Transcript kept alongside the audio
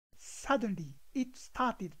Suddenly, it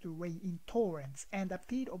started to rain in torrents and a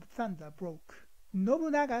peal of thunder broke.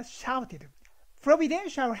 Nobunaga shouted,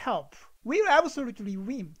 "Providential help! We'll absolutely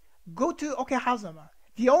win! Go to Okehazama!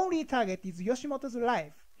 The only target is Yoshimoto's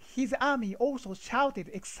life!" His army also shouted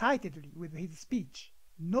excitedly with his speech.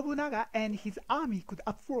 Nobunaga and his army could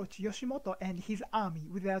approach Yoshimoto and his army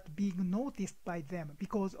without being noticed by them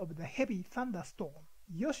because of the heavy thunderstorm.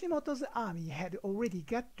 Yoshimoto's army had already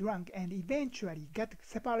got drunk and eventually got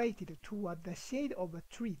separated toward the shade of a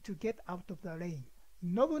tree to get out of the rain.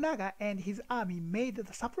 Nobunaga and his army made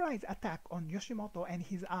the surprise attack on Yoshimoto and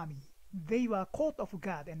his army. They were caught off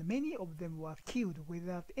guard and many of them were killed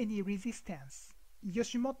without any resistance.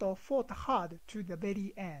 Yoshimoto fought hard to the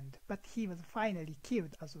very end, but he was finally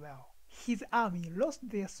killed as well. His army lost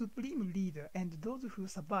their supreme leader and those who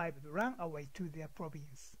survived ran away to their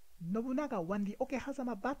province. Nobunaga won the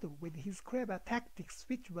Okehazama battle with his clever tactics,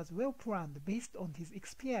 which was well planned based on his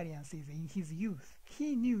experiences in his youth.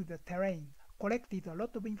 He knew the terrain, collected a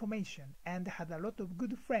lot of information, and had a lot of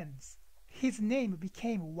good friends. His name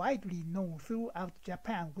became widely known throughout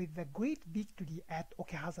Japan with the great victory at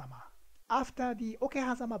Okehazama. After the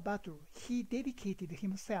Okehazama battle, he dedicated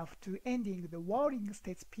himself to ending the Warring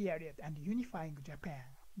States period and unifying Japan.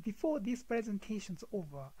 Before this presentation's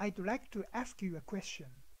over, I'd like to ask you a question.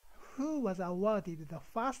 Who was awarded the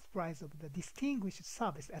first prize of the Distinguished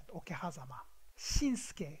Service at Okehazama?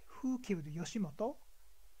 Shinsuke, who killed Yoshimoto?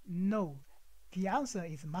 No. The answer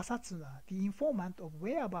is Masatsuna, the informant of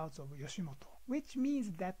whereabouts of Yoshimoto, which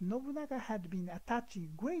means that Nobunaga had been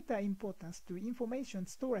attaching greater importance to information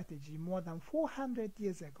strategy more than 400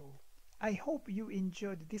 years ago. I hope you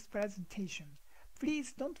enjoyed this presentation.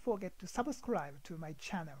 Please don't forget to subscribe to my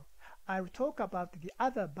channel. I'll talk about the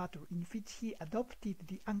other battle in which he adopted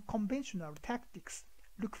the unconventional tactics.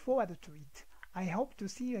 Look forward to it. I hope to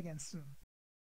see you again soon.